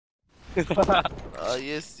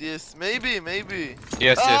Yes, maybe.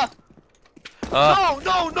 Yes.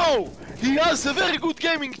 No! He has a very good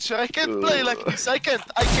gaming chair. I can't play like this. I can't.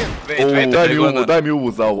 Wait, daj mi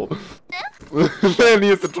uvu za ovo. Ne,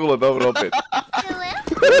 nije se čulo, dobro, opet.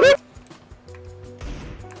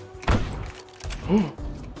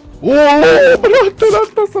 Oooo, brate,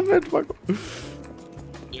 rata sam medbago.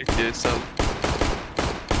 Gdje je sad?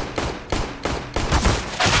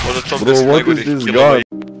 Možda top Bro, 10 what is najgorih this killova. gun?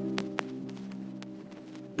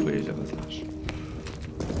 Leđa da znaš.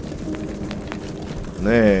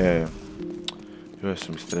 Ne. Joj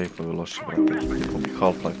sam istrekao i loše, brate. Tipo mi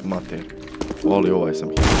Half-Life mater. Ali ovaj sam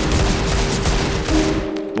hit.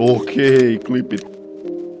 Okej, clip it.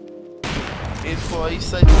 Info,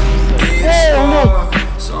 inside. Oh no!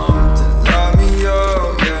 Something light me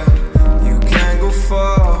up, yeah. You can't go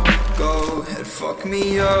far. Go ahead, fuck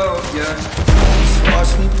me up, yeah. Just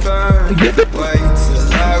watch me burn. Wait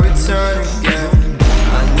till I return again.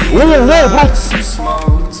 I need some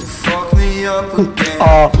smoke to fuck me up again.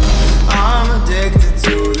 I'm addicted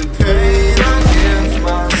to the pain I give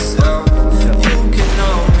myself. You can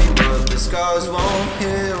know me, but the scars won't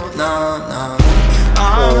heal. Nah.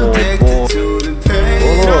 I'm addicted to the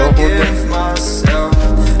pain I give myself.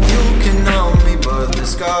 You can know me, but the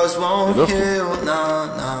scars won't heal. Nah.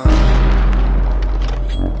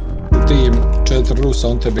 Ti 4 Rusa,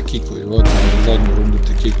 on tebe kikuju, od zadnju rundu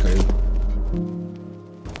te kikaju.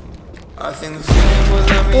 I think the feeling will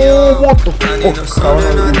let me up. I need no sun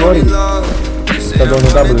and I don't need love. You say I'm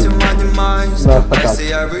running to my demise. I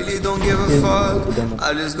say I really don't give a fuck.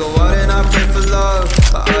 I just go out and I pray for love,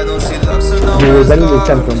 but I don't see love, so no one's gone. I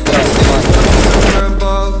say it's somewhere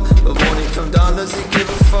above, but when it come down, does he give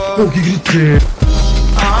a fuck?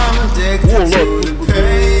 I'm addicted to the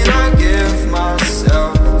pain I give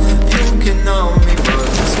myself. You can know me, but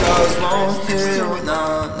the scars won't heal.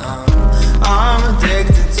 Nah. I'm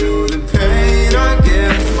addicted to the pain I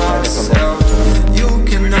give myself. You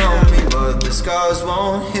can know me, but the scars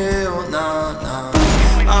won't heal. Nah.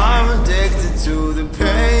 I'm addicted to the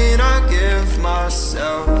pain I give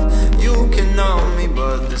myself. You can know me,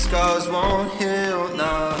 but the scars won't heal.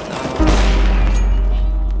 Nah.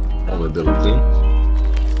 Ovo je bilo zim.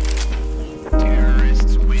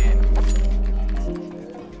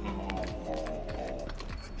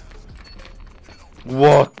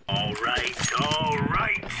 What? Alright.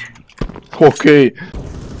 Okej.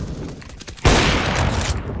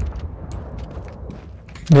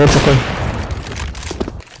 Ne očekujem.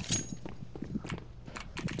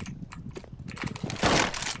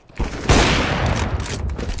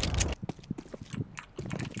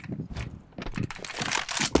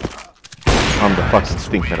 I'm the fucking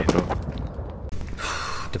stinker, bro.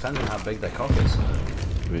 Depends on how big their cock is.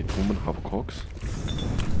 Wait, women have cocks?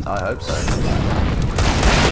 I hope so.